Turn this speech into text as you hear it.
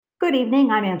Good evening.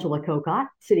 I'm Angela Kokott,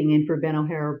 sitting in for Ben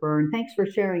O'Hara Byrne. Thanks for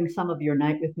sharing some of your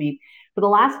night with me. For the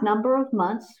last number of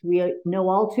months, we know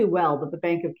all too well that the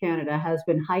Bank of Canada has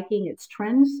been hiking its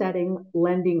trend-setting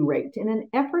lending rate in an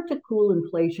effort to cool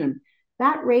inflation.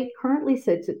 That rate currently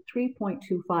sits at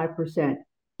 3.25%.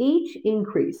 Each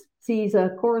increase sees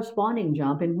a corresponding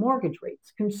jump in mortgage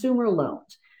rates, consumer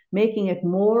loans, making it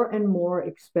more and more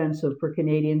expensive for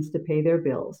Canadians to pay their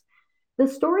bills. The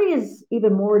story is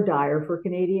even more dire for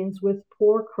Canadians with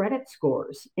poor credit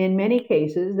scores. In many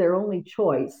cases, their only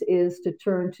choice is to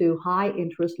turn to high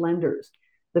interest lenders.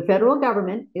 The federal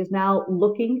government is now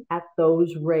looking at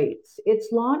those rates.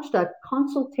 It's launched a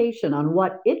consultation on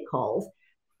what it calls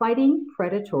fighting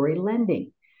predatory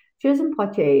lending. Chisholm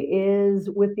Pothier is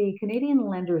with the Canadian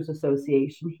Lenders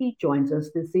Association. He joins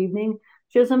us this evening.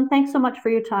 Chisholm, thanks so much for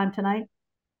your time tonight.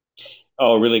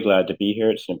 Oh, really glad to be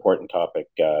here. It's an important topic.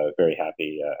 Very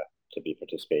happy to be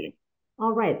participating.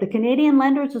 All right, the Canadian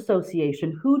Lenders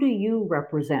Association, who do you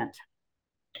represent?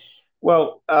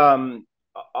 Well,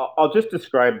 I'll just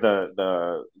describe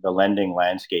the lending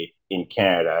landscape in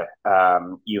Canada.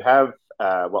 You have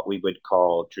what we would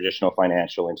call traditional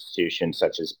financial institutions,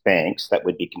 such as banks, that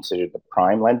would be considered the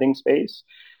prime lending space,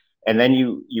 and then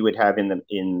you would have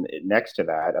in next to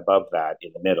that, above that,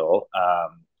 in the middle,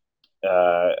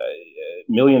 uh,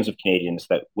 millions of Canadians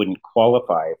that wouldn't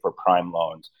qualify for prime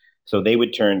loans. So they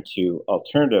would turn to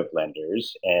alternative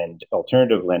lenders, and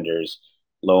alternative lenders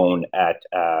loan at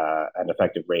an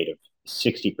effective rate of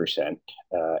 60%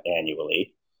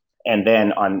 annually. And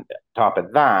then on top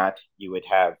of that, you would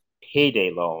have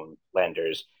payday loan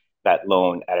lenders that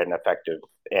loan at an effective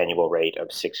annual rate of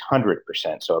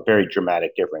 600%. So a very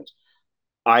dramatic difference.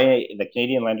 The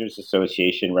Canadian Lenders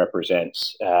Association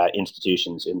represents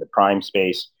institutions in the prime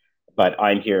space, but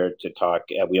I'm here to talk.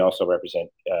 We also represent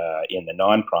in the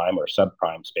non-prime or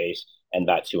subprime space, and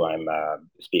that's who I'm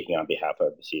speaking on behalf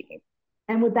of this evening.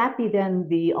 And would that be then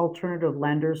the alternative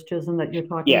lenders, Chisholm, that you're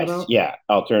talking Yes, about? yeah,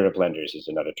 alternative lenders is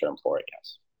another term for it.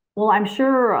 Yes. Well, I'm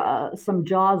sure some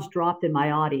jaws dropped in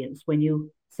my audience when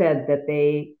you said that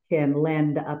they can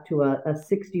lend up to a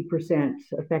 60%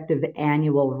 effective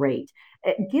annual rate.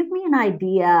 Give me an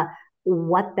idea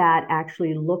what that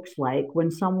actually looks like when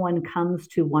someone comes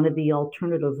to one of the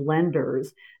alternative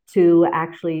lenders to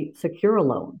actually secure a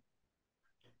loan.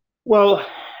 Well,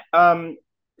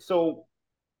 so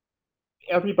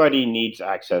everybody needs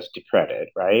access to credit,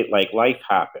 right? Like life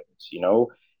happens,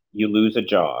 you lose a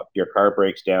job, your car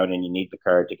breaks down and you need the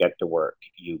car to get to work.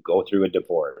 You go through a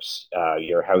divorce,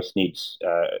 your house needs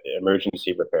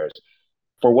emergency repairs.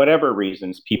 For whatever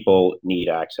reasons, people need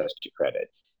access to credit.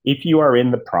 If you are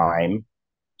in the prime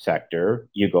sector,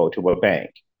 you go to a bank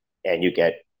and you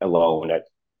get a loan at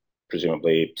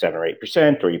presumably 7 or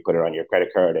 8%, or you put it on your credit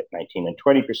card at 19 and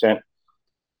 20%.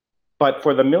 But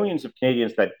for the millions of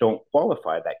Canadians that don't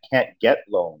qualify, that can't get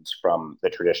loans from the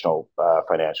traditional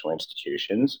financial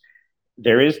institutions,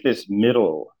 there is this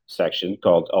middle section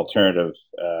called alternative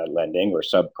lending or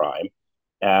subprime.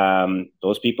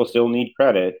 Those people still need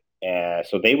credit,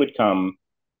 so they would come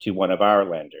to one of our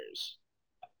lenders.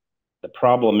 The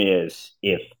problem is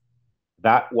if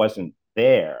that wasn't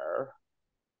there,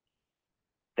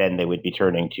 then they would be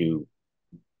turning to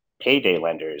payday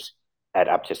lenders at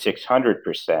up to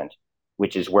 600%,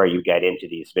 which is where you get into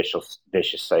these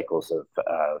vicious cycles of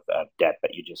debt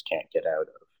that you just can't get out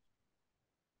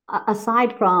of.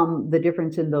 Aside from the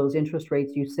difference in those interest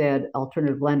rates, you said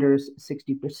alternative lenders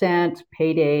 60%,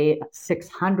 payday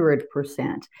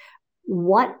 600%.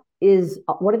 What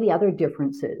are the other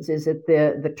differences? Is it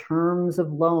the terms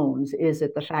of loans? Is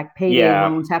it the fact payday Yeah,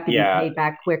 loans have to be yeah, paid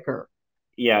back quicker?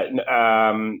 yeah.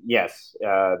 Yes,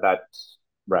 that's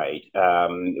right.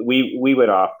 We would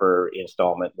offer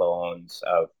installment loans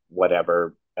of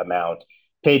whatever amount.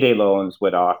 Payday loans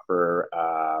would offer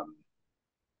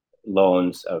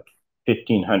loans of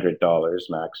 $1,500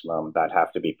 maximum that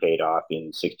have to be paid off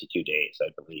in 62 days, I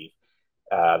believe.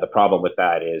 The problem with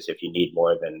that is if you need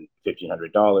more than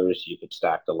 $1,500, you could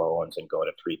stack the loans and go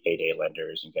to three payday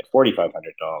lenders and get $4,500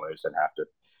 and have to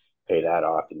pay that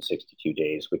off in 62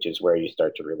 days, which is where you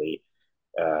start to really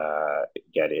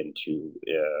get into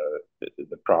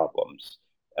the problems.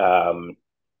 Um,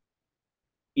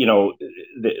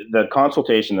 the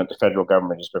consultation that the federal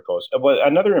government has proposed. Well,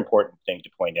 another important thing to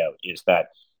point out is that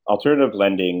alternative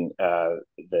lending,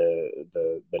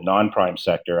 the non-prime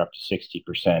sector up to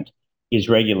 60%, is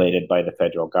regulated by the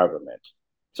federal government.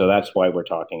 So that's why we're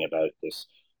talking about this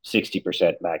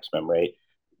 60% maximum rate.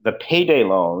 The payday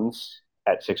loans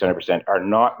at 600% are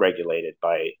not regulated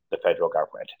by the federal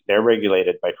government. They're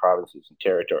regulated by provinces and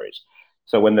territories.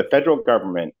 So when the federal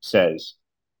government says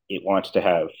it wants to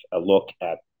have a look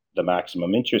at the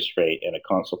maximum interest rate and a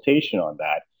consultation on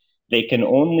that, they can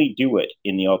only do it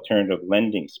in the alternative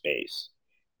lending space.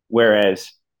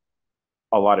 Whereas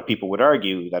a lot of people would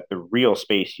argue that the real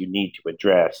space you need to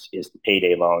address is the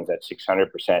payday loans at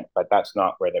 600%, but that's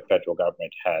not where the federal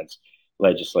government has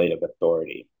legislative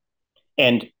authority.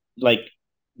 And like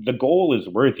the goal is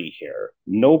worthy here.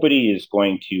 Nobody is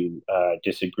going to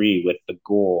disagree with the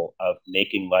goal of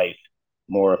making life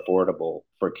more affordable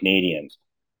for Canadians.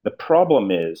 The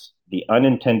problem is the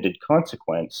unintended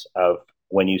consequence of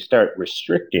when you start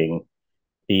restricting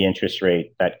the interest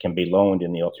rate that can be loaned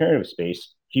in the alternative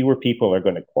space, fewer people are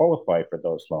going to qualify for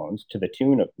those loans to the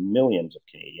tune of millions of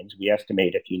Canadians. We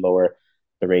estimate if you lower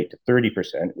the rate to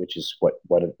 30%, which is what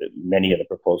many of the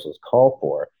proposals call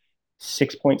for,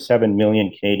 6.7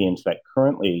 million Canadians that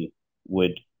currently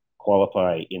would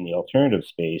qualify in the alternative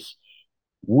space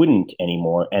wouldn't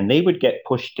anymore, and they would get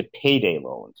pushed to payday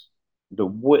loans.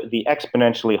 The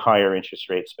exponentially higher interest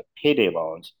rates of payday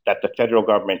loans that the federal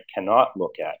government cannot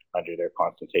look at under their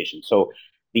consultation. So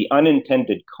the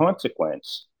unintended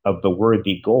consequence of the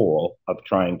worthy goal of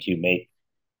trying to make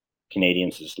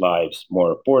Canadians' lives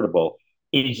more affordable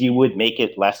is you would make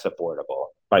it less affordable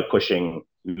by pushing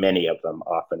many of them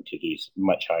off into these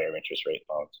much higher interest rate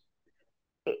loans.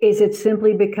 Is it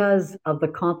simply because of the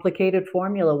complicated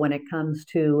formula when it comes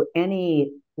to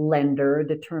any lender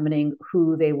determining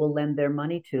who they will lend their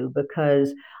money to?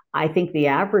 Because I think the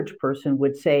average person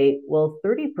would say, well,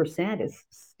 30% is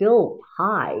still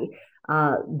high.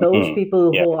 Those Mm-hmm.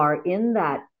 people Yeah. who are in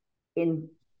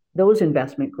those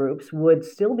investment groups would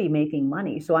still be making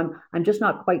money. So I'm just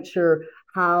not quite sure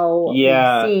how we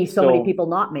Yeah. see so many So people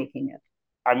not making it.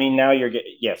 I mean, now you're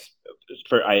getting, yes,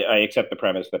 I accept the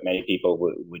premise that many people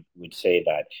would say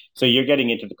that. So you're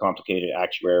getting into the complicated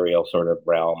actuarial sort of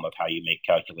realm of how you make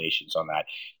calculations on that.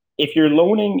 If you're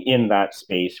loaning in that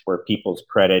space where people's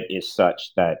credit is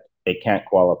such that they can't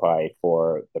qualify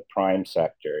for the prime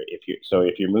sector,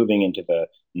 if you're moving into the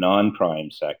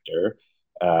non-prime sector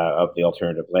of the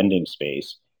alternative lending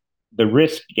space, the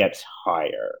risk gets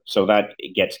higher. So that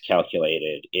gets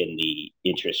calculated in the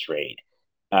interest rate.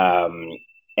 Um,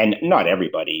 and not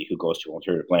everybody who goes to an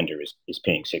alternative lender is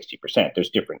paying 60%. There's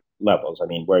different levels. I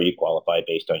mean, where you qualify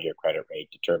based on your credit rate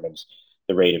determines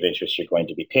the rate of interest you're going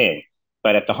to be paying.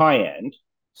 But at the high end,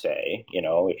 say,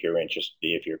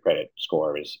 if your credit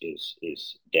score is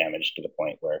damaged to the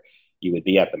point where you would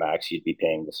be at the max, you'd be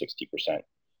paying the 60%.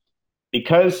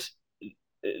 Because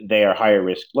they are higher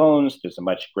risk loans, there's a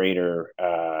much greater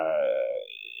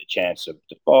chance of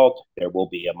default. There will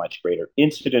be a much greater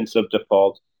incidence of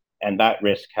default, and that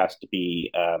risk has to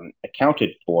be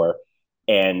accounted for.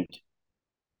 And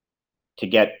to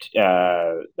get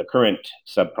the current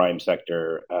subprime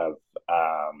sector of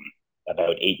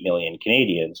about 8 million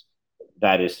Canadians,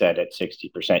 that is set at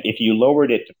 60%. If you lowered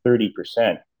it to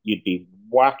 30%, you'd be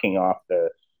whacking off the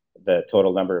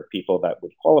total number of people that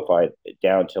would qualify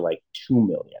down to like 2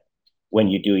 million when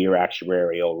you do your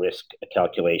actuarial risk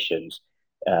calculations.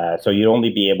 So you'd only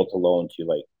be able to loan to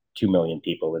like 2 million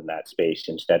people in that space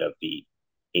instead of the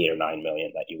 8 or 9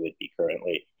 million that you would be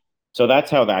currently. So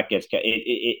that's how that gets.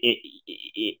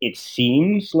 It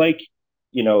seems like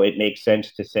it makes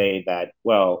sense to say that,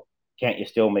 well, can't you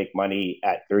still make money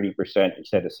at 30%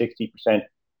 instead of 60%?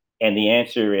 And the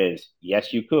answer is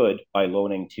yes, you could by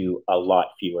loaning to a lot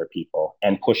fewer people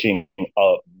and pushing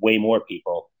way more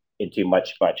people into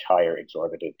much, much higher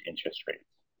exorbitant interest rates.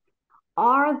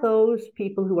 Are those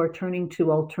people who are turning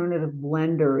to alternative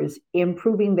lenders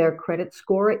improving their credit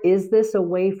score? Is this a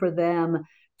way for them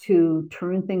to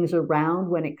turn things around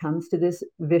when it comes to this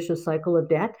vicious cycle of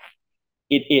debt?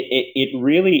 It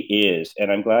really is.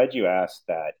 And I'm glad you asked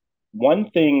that. One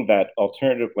thing that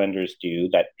alternative lenders do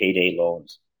that payday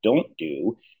loans don't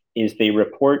do is they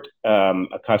report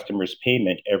a customer's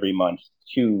payment every month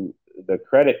to the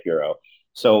credit bureau.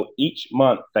 So each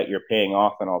month that you're paying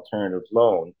off an alternative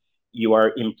loan, you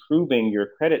are improving your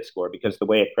credit score because the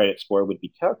way a credit score would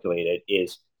be calculated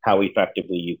is how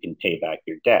effectively you can pay back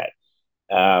your debt.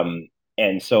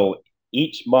 And so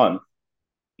each month,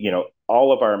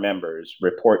 all of our members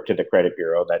report to the credit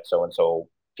bureau that so and so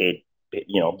paid,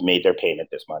 made their payment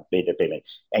this month, made their payment.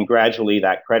 And gradually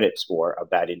that credit score of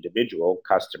that individual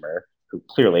customer who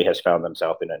clearly has found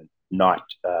themselves in a not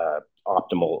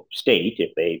optimal state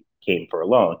if they came for a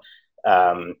loan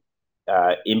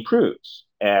improves.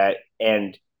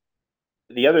 And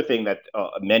the other thing that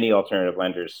many alternative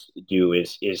lenders do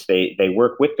is they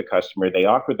work with the customer. They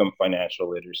offer them financial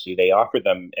literacy. They offer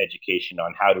them education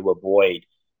on how to avoid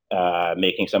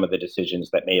making some of the decisions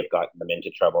that may have gotten them into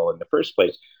trouble in the first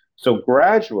place. So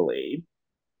gradually,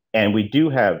 And we do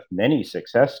have many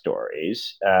success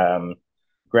stories.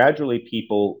 Gradually,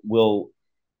 people will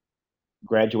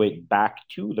graduate back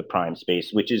to the prime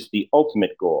space, which is the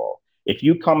ultimate goal. If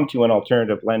you come to an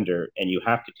alternative lender and you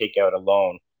have to take out a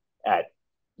loan at,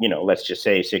 let's just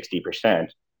say 60%,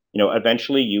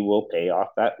 eventually you will pay off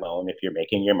that loan. If you're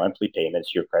making your monthly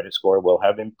payments, your credit score will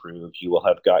have improved. You will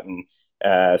have gotten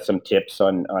some tips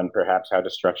on perhaps how to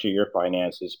structure your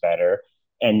finances better.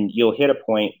 And you'll hit a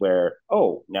point where,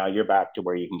 oh, now you're back to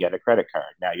where you can get a credit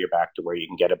card. Now you're back to where you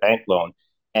can get a bank loan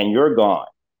and you're gone.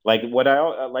 Like what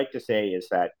I like to say is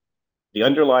that the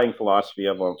underlying philosophy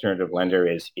of alternative lender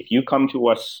is if you come to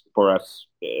us for a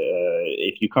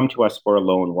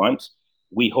loan once,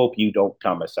 we hope you don't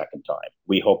come a second time.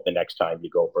 We hope the next time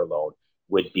you go for a loan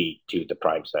would be to the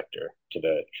prime sector, to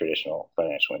the traditional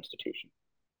financial institution.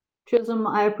 Chisholm,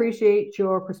 I appreciate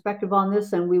your perspective on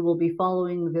this, and we will be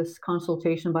following this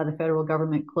consultation by the federal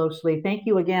government closely. Thank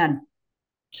you again.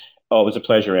 Oh, it was a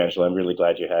pleasure, Angela. I'm really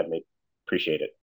glad you had me. Appreciate it.